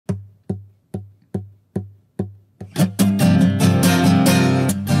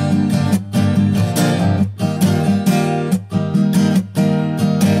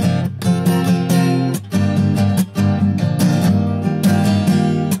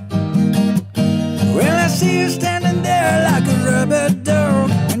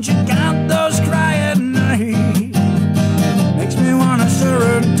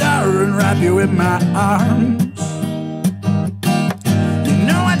in my arms. You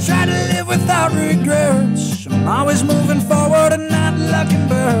know I try to live without regrets. I'm always moving forward and not looking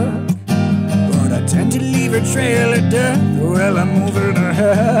back, but I tend to leave a trail of death while I'm moving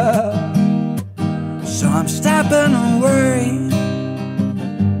ahead. So I'm stepping away,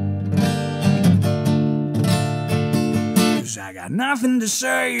 'cause I got nothing to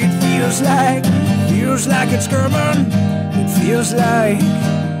say. It feels like it's coming. It feels like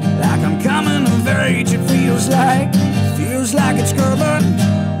I'm coming of age. It feels like it's coming.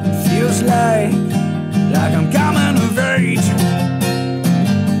 It feels like I'm coming of age.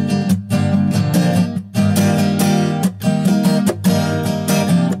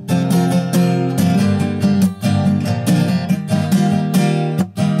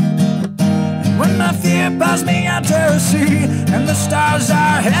 When my fear pulls me out to sea, and the stars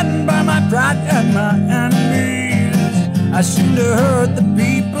are hidden by my pride and my enemies, I seem to hurt the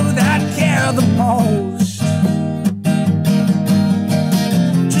people that care the most.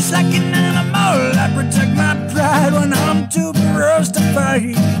 Just like an animal, I protect my pride when I'm too bruised to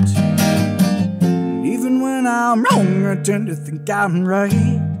fight. Even when I'm wrong, I tend to think I'm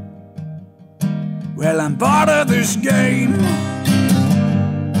right. Well, I'm part of this game,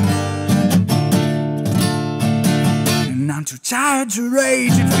 and I'm too tired to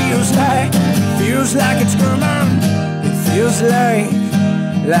rage. It feels like it's coming. It feels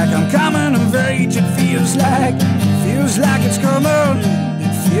like I'm coming of age. It feels like it's coming.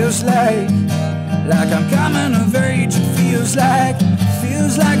 It feels like I'm coming of age. It feels like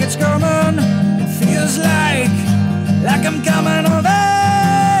it's coming. It feels like I'm coming of age.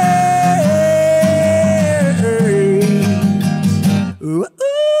 Ooh,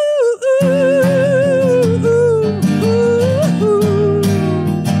 ooh, ooh.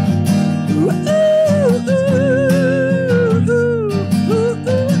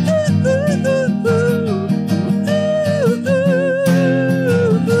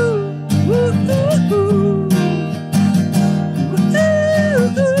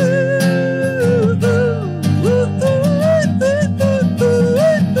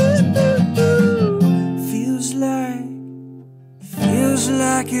 Feels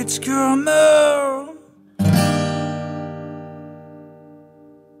like it's coming.